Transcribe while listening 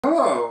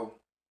Hello,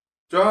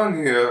 John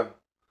here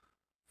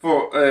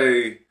for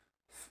a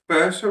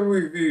special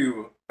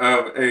review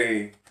of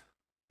a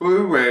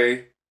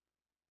Blu-ray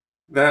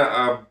that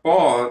I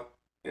bought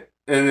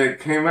and it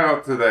came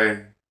out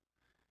today.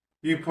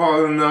 You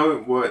probably know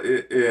what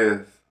it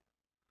is.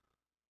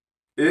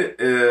 It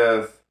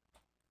is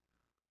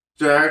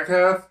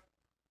Jackass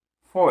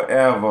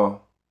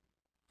Forever.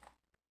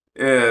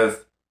 It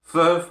is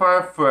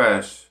certified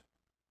fresh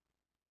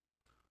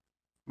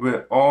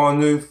with all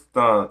new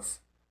stunts,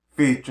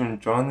 featuring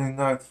Johnny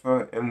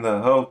Knoxville in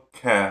the whole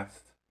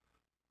cast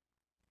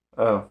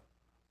of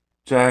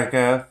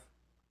Jackass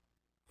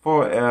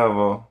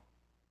Forever.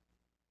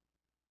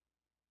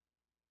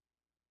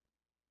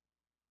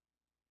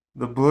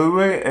 The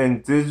Blu-ray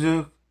and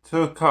digital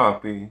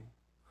copy.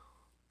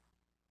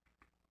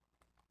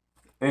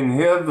 And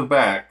here's the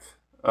back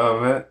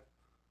of it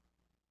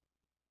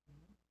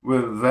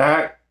with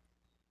Zach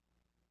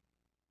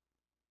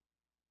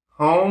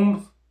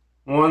Holmes,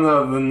 one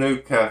of the new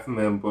cast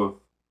members.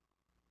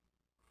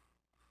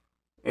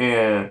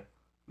 And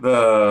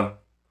the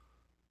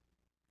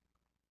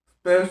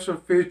special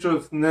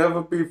features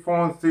never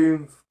before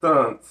seen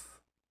stunts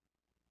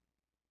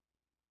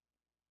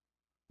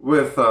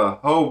with a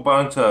whole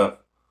bunch of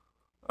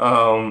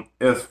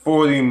it's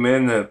 40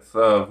 minutes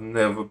of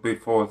never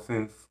before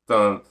seen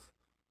stunts.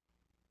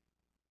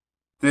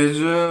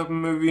 Digital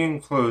movie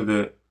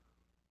included.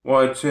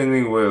 Watch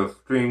anywhere,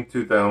 stream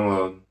to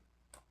download.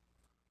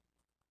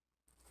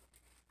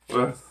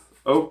 Let's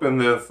open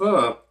this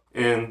up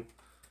and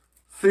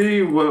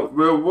see what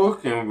we're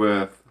working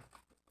with,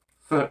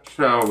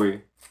 shall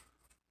we?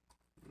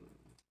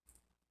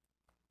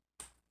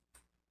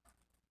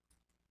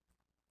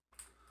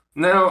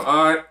 Now,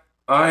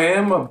 I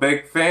am a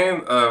big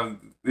fan of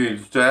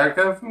these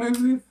Jackass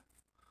movies.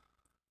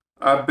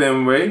 I've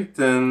been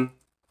waiting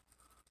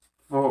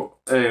for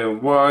a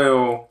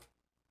while.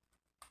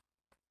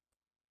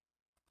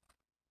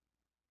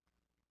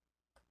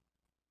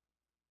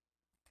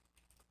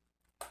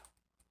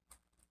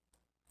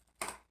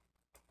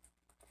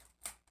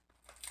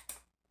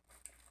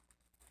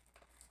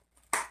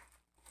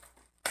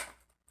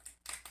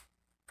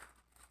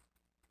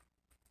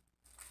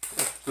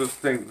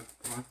 Just take this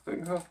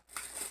plastic off.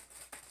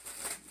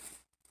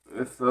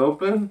 It's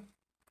open.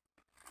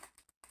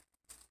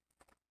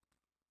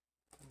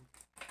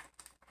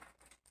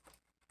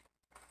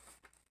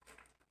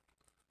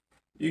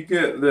 You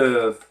get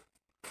this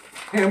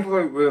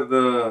template with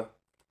the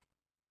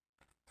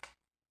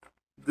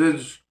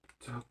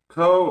digital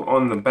code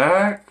on the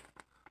back,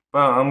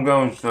 but I'm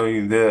going to show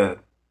you this.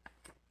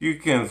 You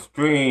can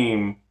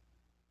stream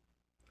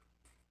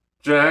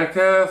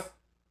Jackass,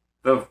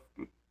 the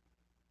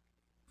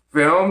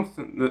films,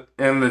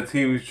 and the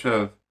TV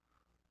shows.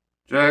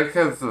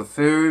 Jackass the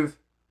series,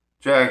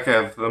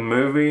 Jackass the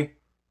movie,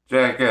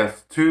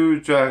 Jackass 2,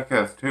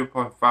 Jackass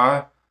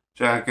 2.5,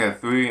 Jackass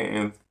 3,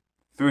 and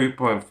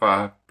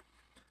 3.5.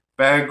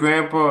 Bad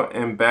Grandpa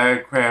and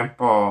Bad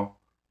Grandpa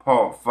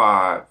Part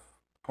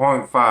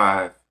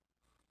 5.5.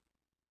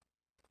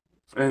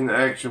 An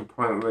action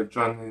point with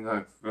Johnny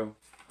Knoxville.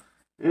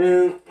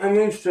 And let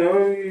me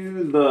show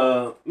you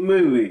the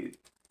movie.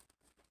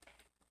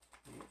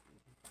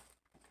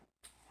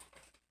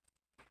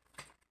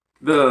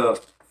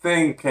 The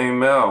thing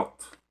came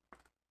out.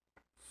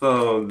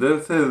 So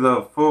this is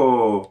a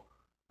full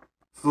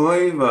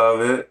sleeve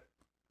of it.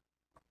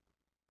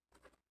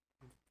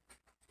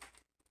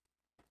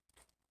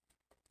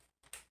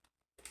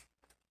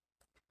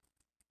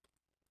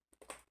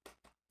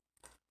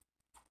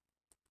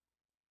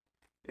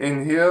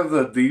 And here's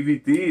a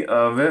DVD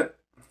of it.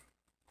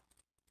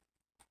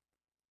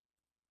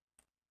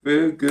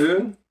 Very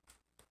good.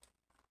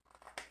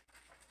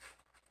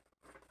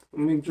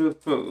 Let me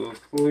just put the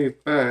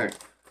sleeve back.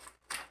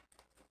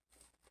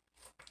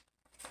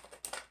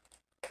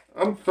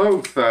 I'm so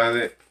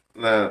excited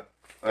that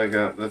I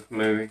got this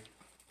movie.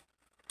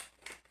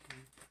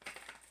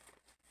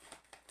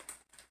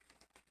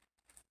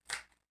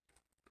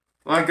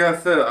 Like I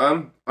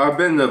said, I've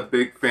been a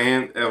big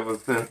fan ever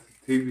since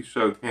the TV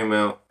show came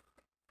out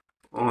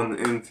on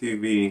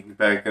MTV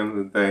back in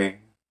the day.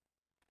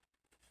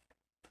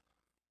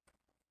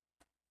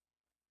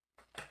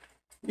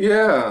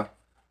 Yeah.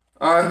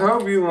 I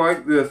hope you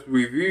like this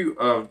review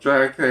of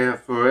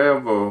Jackass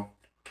Forever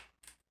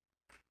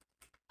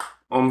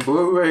on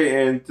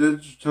Blu-ray and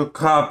digital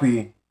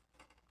copy.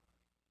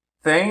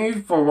 Thank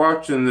you for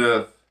watching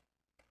this.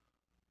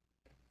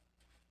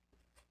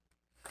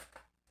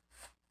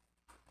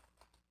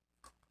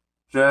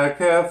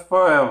 Jackass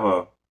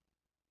Forever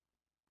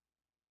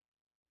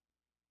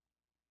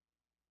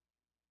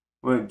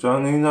with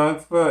Johnny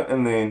Knoxville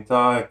and the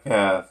entire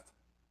cast.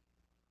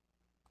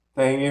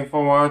 Thank you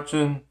for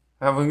watching.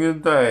 Have a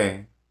good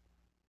day.